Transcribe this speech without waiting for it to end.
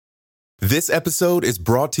This episode is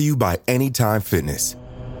brought to you by Anytime Fitness.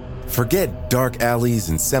 Forget dark alleys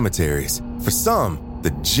and cemeteries. For some,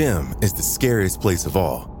 the gym is the scariest place of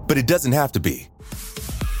all, but it doesn't have to be.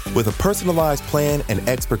 With a personalized plan and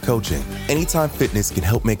expert coaching, Anytime Fitness can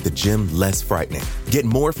help make the gym less frightening. Get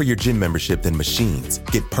more for your gym membership than machines.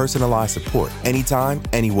 Get personalized support anytime,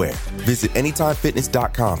 anywhere. Visit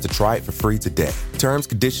AnytimeFitness.com to try it for free today. Terms,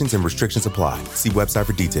 conditions, and restrictions apply. See website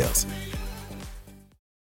for details.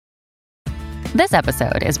 This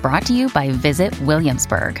episode is brought to you by Visit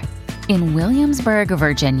Williamsburg. In Williamsburg,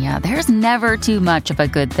 Virginia, there's never too much of a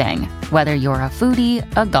good thing. Whether you're a foodie,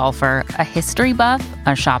 a golfer, a history buff,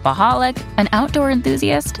 a shopaholic, an outdoor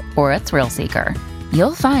enthusiast, or a thrill seeker,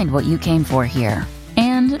 you'll find what you came for here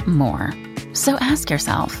and more. So ask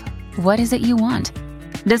yourself, what is it you want?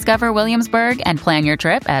 Discover Williamsburg and plan your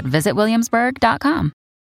trip at visitwilliamsburg.com.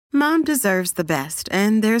 Mom deserves the best,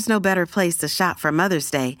 and there's no better place to shop for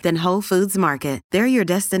Mother's Day than Whole Foods Market. They're your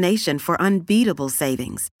destination for unbeatable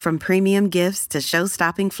savings, from premium gifts to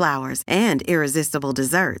show-stopping flowers and irresistible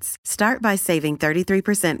desserts. Start by saving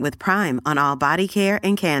 33% with Prime on all body care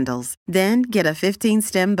and candles. Then get a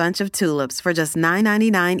 15-stem bunch of tulips for just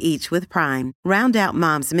 $9.99 each with Prime. Round out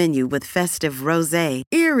Mom's menu with festive rosé,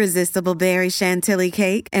 irresistible berry chantilly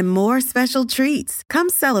cake, and more special treats. Come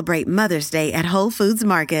celebrate Mother's Day at Whole Foods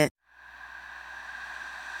Market.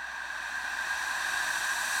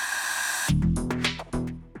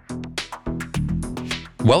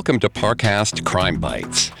 Welcome to Parcast Crime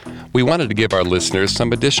Bites. We wanted to give our listeners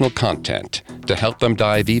some additional content to help them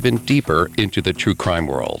dive even deeper into the true crime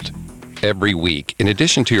world. Every week, in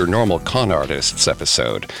addition to your normal Con Artists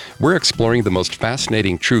episode, we're exploring the most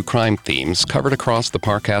fascinating true crime themes covered across the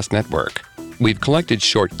Parcast network. We've collected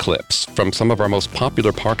short clips from some of our most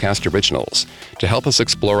popular Parcast originals to help us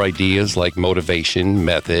explore ideas like motivation,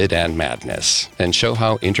 method, and madness, and show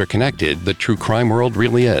how interconnected the true crime world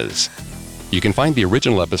really is. You can find the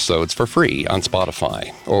original episodes for free on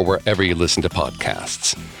Spotify or wherever you listen to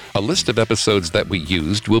podcasts. A list of episodes that we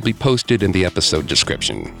used will be posted in the episode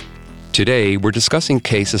description. Today, we're discussing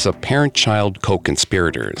cases of parent-child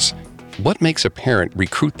co-conspirators. What makes a parent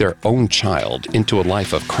recruit their own child into a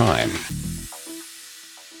life of crime?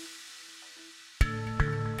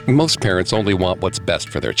 Most parents only want what's best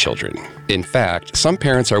for their children. In fact, some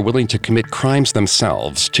parents are willing to commit crimes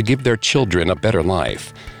themselves to give their children a better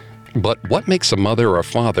life. But what makes a mother or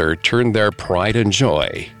father turn their pride and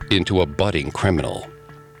joy into a budding criminal?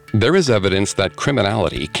 There is evidence that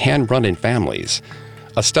criminality can run in families.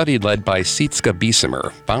 A study led by Sante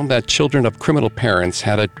Kimes found that children of criminal parents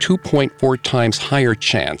had a 2.4 times higher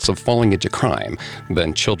chance of falling into crime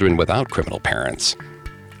than children without criminal parents.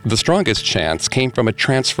 The strongest chance came from a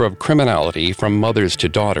transfer of criminality from mothers to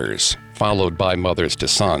daughters, followed by mothers to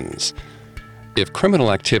sons. If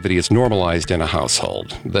criminal activity is normalized in a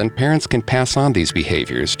household, then parents can pass on these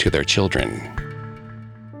behaviors to their children.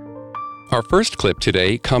 Our first clip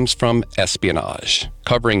today comes from Espionage,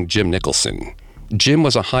 covering Jim Nicholson. Jim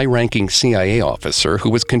was a high-ranking CIA officer who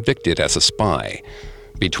was convicted as a spy.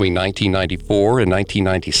 Between 1994 and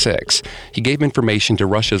 1996, he gave information to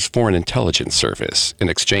Russia's Foreign Intelligence Service in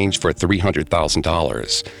exchange for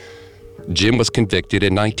 $300,000. Jim was convicted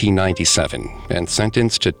in 1997 and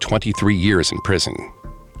sentenced to 23 years in prison.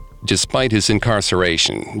 Despite his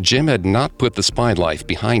incarceration, Jim had not put the spy life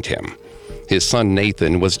behind him. His son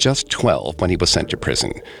Nathan was just 12 when he was sent to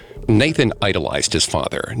prison. Nathan idolized his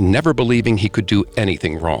father, never believing he could do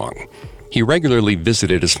anything wrong. He regularly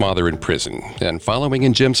visited his father in prison, and following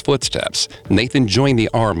in Jim's footsteps, Nathan joined the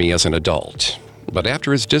Army as an adult. But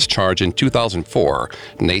after his discharge in 2004,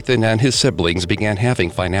 Nathan and his siblings began having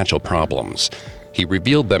financial problems. He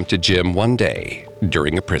revealed them to Jim one day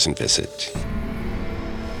during a prison visit.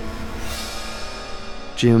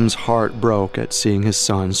 Jim's heart broke at seeing his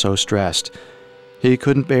son so stressed. He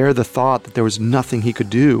couldn't bear the thought that there was nothing he could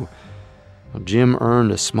do. Jim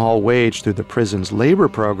earned a small wage through the prison's labor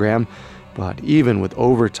program, but even with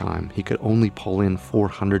overtime, he could only pull in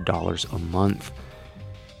 $400 a month.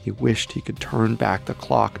 He wished he could turn back the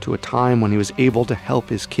clock to a time when he was able to help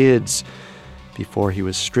his kids before he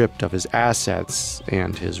was stripped of his assets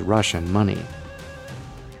and his Russian money.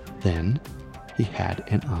 Then he had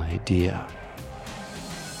an idea.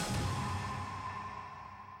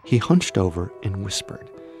 He hunched over and whispered.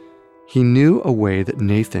 He knew a way that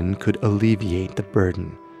Nathan could alleviate the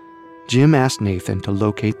burden. Jim asked Nathan to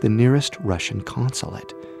locate the nearest Russian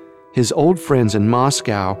consulate. His old friends in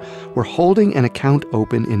Moscow were holding an account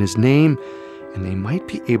open in his name, and they might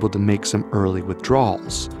be able to make some early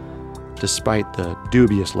withdrawals. Despite the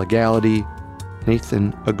dubious legality,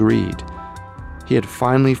 Nathan agreed. He had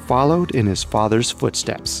finally followed in his father's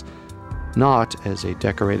footsteps. not as a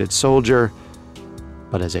decorated soldier,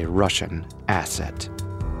 but as a Russian asset.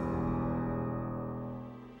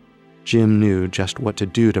 Jim knew just what to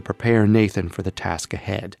do to prepare Nathan for the task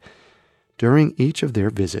ahead. During each of their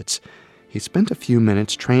visits, he spent a few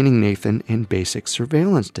minutes training Nathan in basic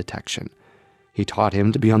surveillance detection. He taught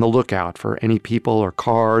him to be on the lookout for any people or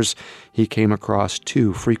cars he came across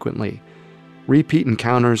too frequently. Repeat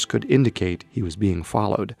encounters could indicate he was being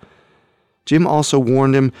followed. Jim also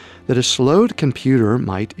warned him that a slowed computer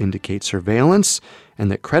might indicate surveillance and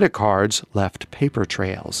that credit cards left paper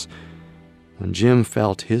trails. When Jim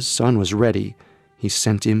felt his son was ready, he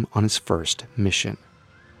sent him on his first mission.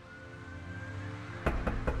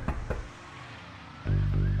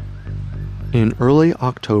 In early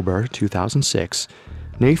October 2006,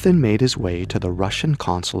 Nathan made his way to the Russian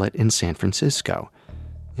consulate in San Francisco.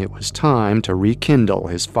 It was time to rekindle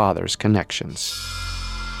his father's connections.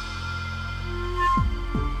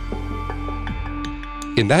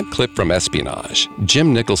 In that clip from Espionage,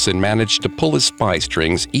 Jim Nicholson managed to pull his spy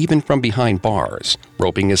strings even from behind bars,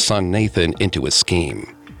 roping his son Nathan into his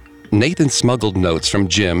scheme. Nathan smuggled notes from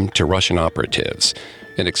Jim to Russian operatives.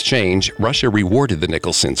 In exchange, Russia rewarded the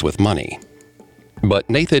Nicholsons with money. But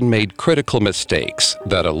Nathan made critical mistakes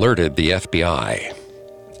that alerted the FBI.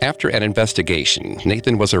 After an investigation,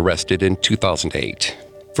 Nathan was arrested in 2008.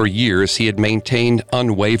 For years, he had maintained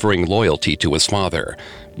unwavering loyalty to his father,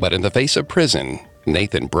 but in the face of prison,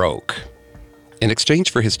 Nathan broke. In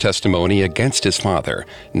exchange for his testimony against his father,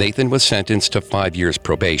 Nathan was sentenced to 5 years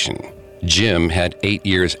probation. Jim had 8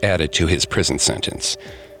 years added to his prison sentence.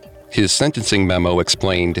 His sentencing memo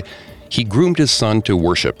explained, he groomed his son to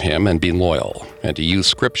worship him and be loyal, and to use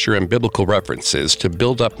scripture and biblical references to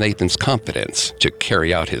build up Nathan's confidence to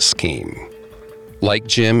carry out his scheme. Like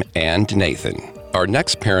Jim and Nathan, our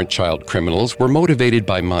next parent-child criminals were motivated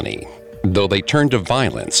by money, though they turned to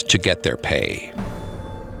violence to get their pay.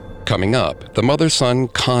 Coming up, the mother-son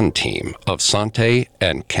con team of Sante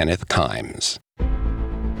and Kenneth Kimes.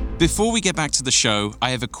 Before we get back to the show,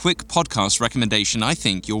 I have a quick podcast recommendation I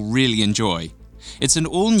think you'll really enjoy. It's an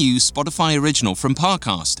all-new Spotify original from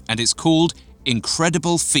Parcast, and it's called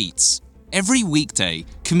Incredible Feats. Every weekday,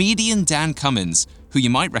 comedian Dan Cummins, who you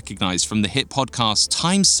might recognize from the hit podcast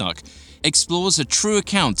Time Suck, explores a true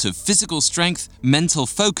account of physical strength, mental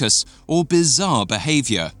focus, or bizarre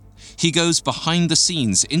behavior. He goes behind the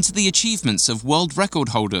scenes into the achievements of world record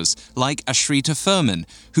holders like Ashrita Furman,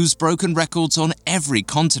 who's broken records on every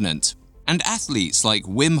continent, and athletes like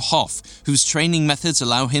Wim Hof, whose training methods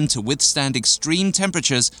allow him to withstand extreme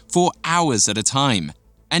temperatures for hours at a time,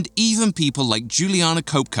 and even people like Juliana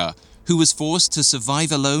Kopka, who was forced to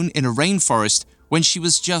survive alone in a rainforest when she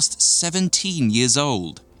was just 17 years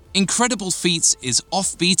old. Incredible Feats is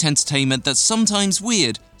offbeat entertainment that's sometimes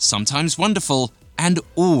weird, sometimes wonderful, and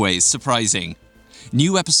always surprising.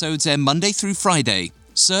 New episodes air Monday through Friday.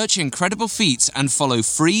 Search Incredible Feats and follow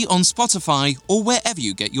free on Spotify or wherever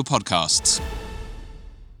you get your podcasts.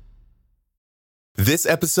 This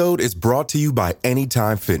episode is brought to you by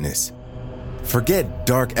Anytime Fitness. Forget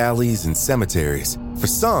dark alleys and cemeteries. For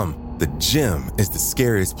some, the gym is the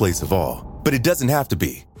scariest place of all. But it doesn't have to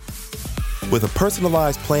be. With a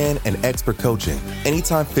personalized plan and expert coaching,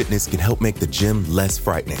 Anytime Fitness can help make the gym less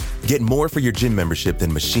frightening. Get more for your gym membership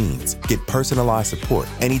than machines. Get personalized support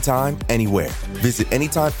anytime, anywhere. Visit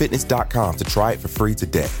AnytimeFitness.com to try it for free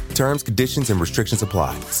today. Terms, conditions, and restrictions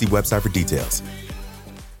apply. See website for details.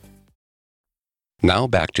 Now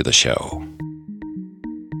back to the show.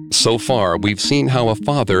 So far, we've seen how a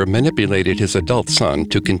father manipulated his adult son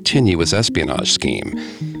to continue his espionage scheme.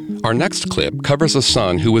 Our next clip covers a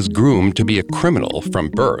son who was groomed to be a criminal from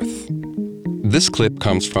birth. This clip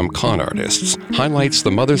comes from Con Artists, highlights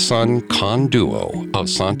the mother-son con duo of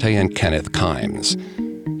Sante and Kenneth Kimes.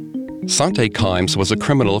 Sante Kimes was a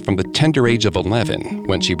criminal from the tender age of 11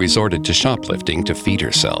 when she resorted to shoplifting to feed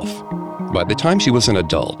herself. By the time she was an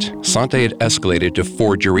adult, Sante had escalated to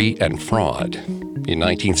forgery and fraud. In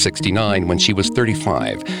 1969, when she was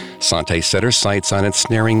 35, Sante set her sights on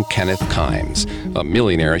ensnaring Kenneth Kimes, a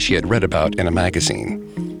millionaire she had read about in a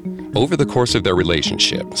magazine. Over the course of their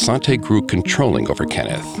relationship, Sante grew controlling over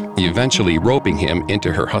Kenneth, eventually roping him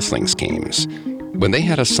into her hustling schemes. When they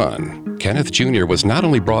had a son, Kenneth Jr. was not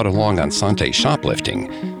only brought along on Sante's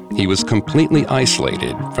shoplifting, he was completely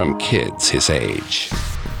isolated from kids his age.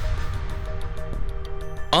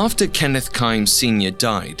 After Kenneth Kimes Sr.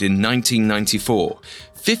 died in 1994,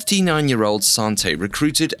 59-year-old Sante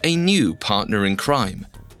recruited a new partner in crime,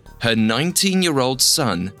 her 19-year-old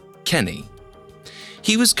son, Kenny.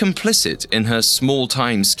 He was complicit in her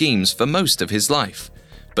small-time schemes for most of his life,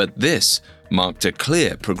 but this marked a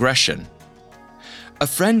clear progression. A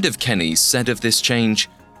friend of Kenny's said of this change,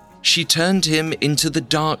 "She turned him into the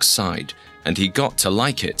dark side, and he got to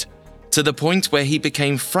like it, to the point where he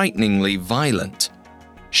became frighteningly violent.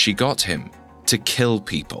 She got him to kill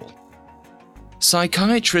people."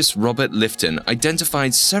 Psychiatrist Robert Lifton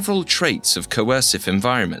identified several traits of coercive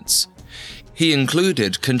environments. He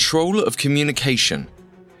included control of communication,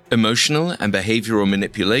 emotional and behavioral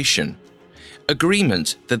manipulation,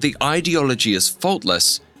 agreement that the ideology is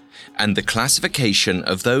faultless, and the classification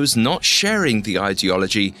of those not sharing the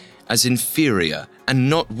ideology as inferior and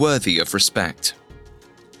not worthy of respect.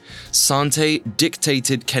 Sante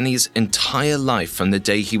dictated Kenny's entire life from the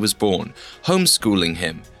day he was born, homeschooling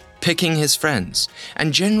him, picking his friends,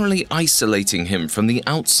 and generally isolating him from the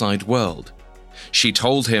outside world. She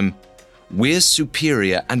told him, "We're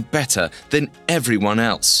superior and better than everyone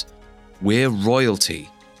else. We're royalty.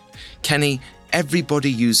 Kenny,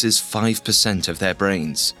 everybody uses 5% of their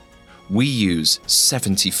brains. We use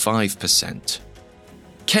 75%.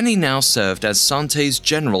 Kenny now served as Sante's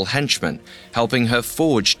general henchman, helping her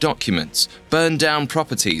forge documents, burn down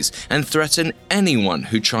properties, and threaten anyone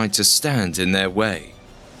who tried to stand in their way.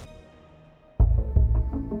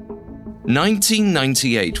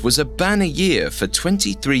 1998 was a banner year for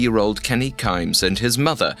 23-year-old Kenny Kimes and his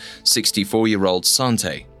mother, 64-year-old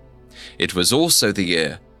Sante. It was also the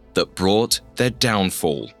year that brought their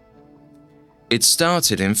downfall. It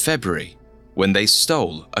started in February, when they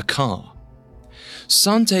stole a car.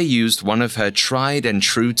 Sante used one of her tried and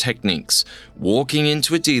true techniques, walking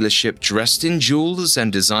into a dealership dressed in jewels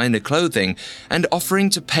and designer clothing and offering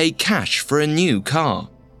to pay cash for a new car.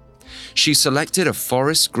 She selected a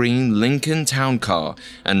forest green Lincoln Town Car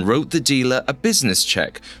and wrote the dealer a business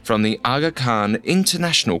check from the Aga Khan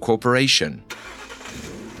International Corporation.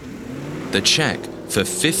 The check for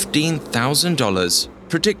 $15,000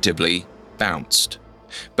 predictably bounced.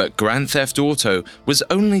 But Grand Theft Auto was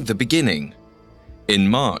only the beginning. In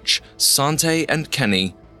March, Sante and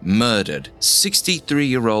Kenny murdered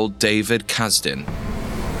 63-year-old David Kasdan.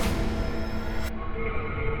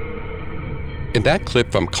 In that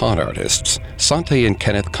clip from Con Artists, Sante and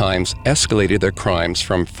Kenneth Kimes escalated their crimes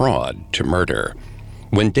from fraud to murder.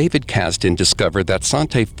 When David Kasdan discovered that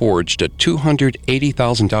Sante forged a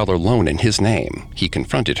 $280,000 loan in his name, he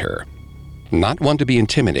confronted her. Not one to be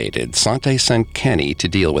intimidated, Sante sent Kenny to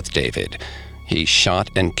deal with David. He shot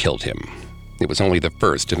and killed him. It was only the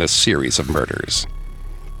first in a series of murders.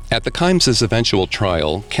 At the Kimes' eventual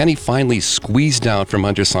trial, Kenny finally squeezed out from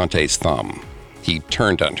under Sante's thumb. He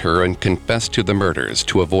turned on her and confessed to the murders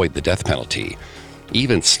to avoid the death penalty.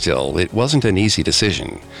 Even still, it wasn't an easy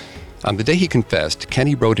decision. On the day he confessed,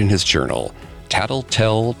 Kenny wrote in his journal, "Tattle,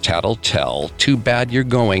 tell, too bad you're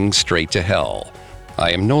going straight to hell.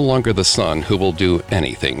 I am no longer the son who will do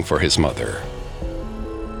anything for his mother."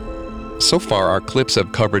 So far, our clips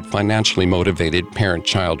have covered financially motivated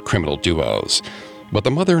parent-child criminal duos. But the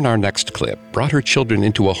mother in our next clip brought her children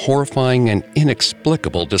into a horrifying and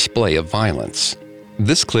inexplicable display of violence.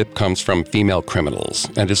 This clip comes from Female Criminals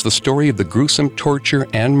and is the story of the gruesome torture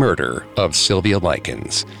and murder of Sylvia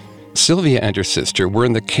Likens. Sylvia and her sister were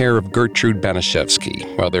in the care of Gertrude Baniszewski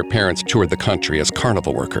while their parents toured the country as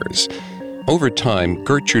carnival workers. Over time,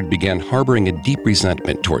 Gertrude began harboring a deep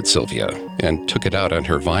resentment toward Sylvia and took it out on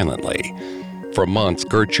her violently. For months,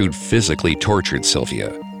 Gertrude physically tortured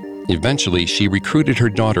Sylvia. Eventually, she recruited her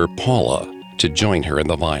daughter, Paula, to join her in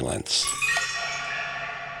the violence.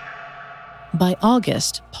 By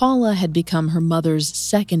August, Paula had become her mother's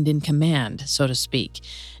second-in-command, so to speak.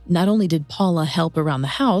 Not only did Paula help around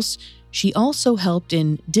the house, she also helped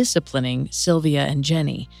in disciplining Sylvia and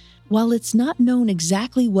Jenny. While it's not known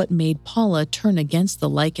exactly what made Paula turn against the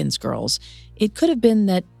Likens girls, it could have been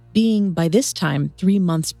that being, by this time, 3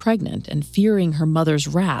 months pregnant and fearing her mother's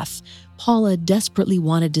wrath, Paula desperately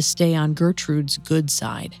wanted to stay on Gertrude's good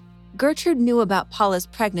side. Gertrude knew about Paula's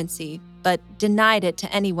pregnancy, but denied it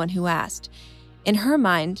to anyone who asked. In her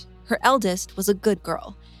mind, her eldest was a good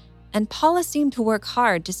girl, and Paula seemed to work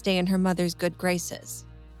hard to stay in her mother's good graces.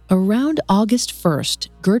 Around August 1st,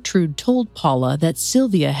 Gertrude told Paula that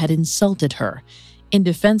Sylvia had insulted her. In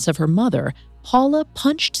defense of her mother, Paula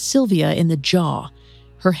punched Sylvia in the jaw.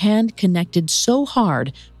 Her hand connected so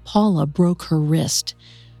hard, Paula broke her wrist.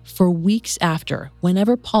 For weeks after,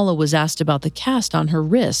 whenever Paula was asked about the cast on her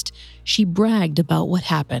wrist, she bragged about what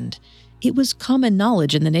happened. It was common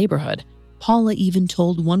knowledge in the neighborhood. Paula even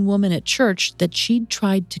told one woman at church that she'd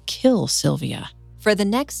tried to kill Sylvia. For the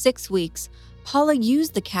next 6 weeks, Paula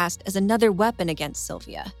used the cast as another weapon against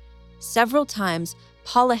Sylvia. Several times,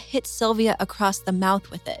 Paula hit Sylvia across the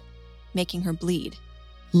mouth with it, making her bleed.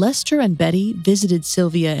 Lester and Betty visited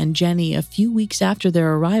Sylvia and Jenny a few weeks after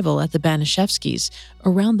their arrival at the Baniszewskis,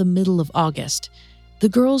 around the middle of August. The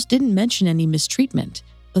girls didn't mention any mistreatment,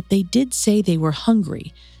 but they did say they were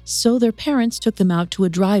hungry, so their parents took them out to a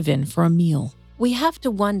drive-in for a meal. We have to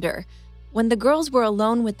wonder, when the girls were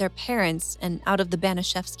alone with their parents and out of the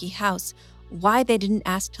Baniszewski house, why they didn't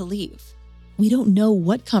ask to leave. We don't know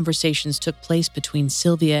what conversations took place between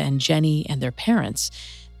Sylvia and Jenny and their parents.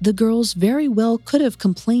 The girls very well could have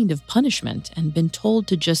complained of punishment and been told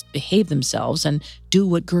to just behave themselves and do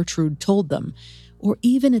what Gertrude told them. Or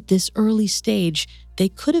even at this early stage, they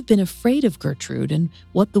could have been afraid of Gertrude and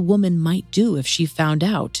what the woman might do if she found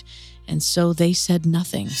out, and so they said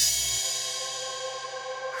nothing.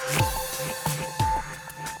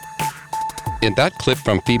 In that clip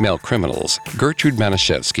from Female Criminals, Gertrude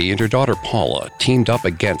Baniszewski and her daughter Paula teamed up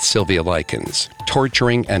against Sylvia Likens,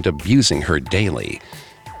 torturing and abusing her daily.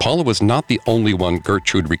 Paula was not the only one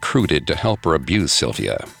Gertrude recruited to help her abuse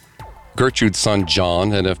Sylvia. Gertrude's son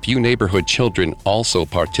John and a few neighborhood children also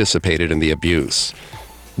participated in the abuse.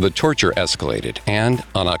 The torture escalated, and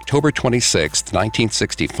on October 26,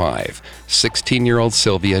 1965, 16-year-old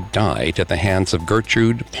Sylvia died at the hands of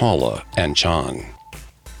Gertrude, Paula, and John.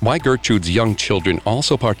 Why Gertrude's young children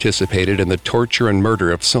also participated in the torture and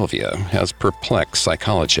murder of Sylvia has perplexed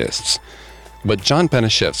psychologists. But John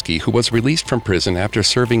Baniszewski, who was released from prison after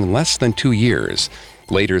serving less than 2 years,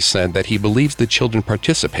 later said that he believes the children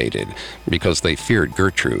participated because they feared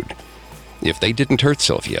Gertrude. If they didn't hurt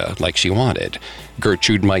Sylvia like she wanted,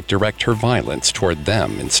 Gertrude might direct her violence toward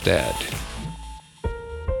them instead.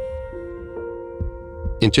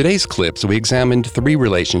 In today's clips, we examined 3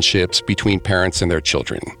 relationships between parents and their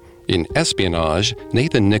children. In Espionage,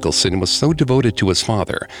 Nathan Nicholson was so devoted to his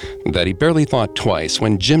father that he barely thought twice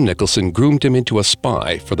when Jim Nicholson groomed him into a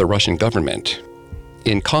spy for the Russian government.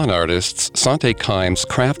 In Con Artists, Sante Kimes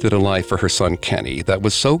crafted a life for her son Kenny that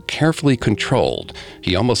was so carefully controlled,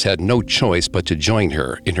 he almost had no choice but to join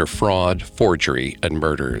her in her fraud, forgery, and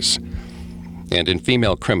murders. And in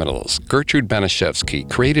Female Criminals, Gertrude Baniszewski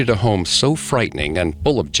created a home so frightening and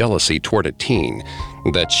full of jealousy toward a teen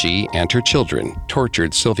that she and her children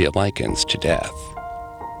tortured Sylvia Likens to death.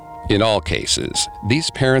 In all cases, these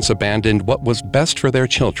parents abandoned what was best for their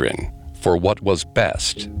children for what was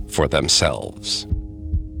best for themselves.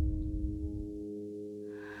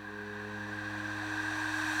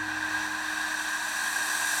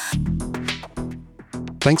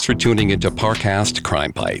 Thanks for tuning into Parcast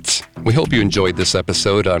Crime Bites. We hope you enjoyed this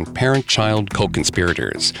episode on parent-child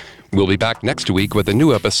co-conspirators. We'll be back next week with a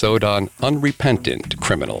new episode on unrepentant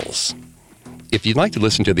criminals. If you'd like to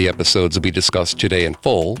listen to the episodes we discussed today in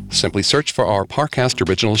full, simply search for our Parcast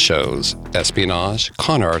original shows, Espionage,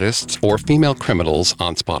 Con Artists, or Female Criminals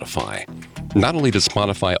on Spotify. Not only does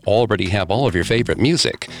Spotify already have all of your favorite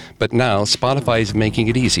music, but now Spotify is making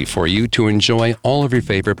it easy for you to enjoy all of your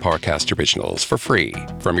favorite Parcast originals for free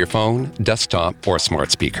from your phone, desktop, or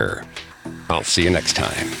smart speaker. I'll see you next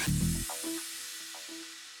time.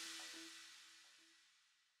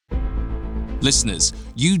 Listeners,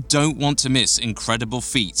 you don't want to miss Incredible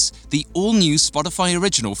Feats, the all-new Spotify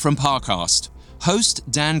original from Parcast. Host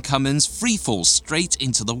Dan Cummins freefalls straight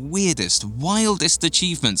into the weirdest, wildest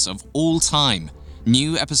achievements of all time.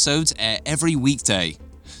 New episodes air every weekday.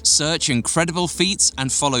 Search Incredible Feats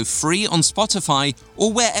and follow free on Spotify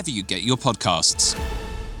or wherever you get your podcasts.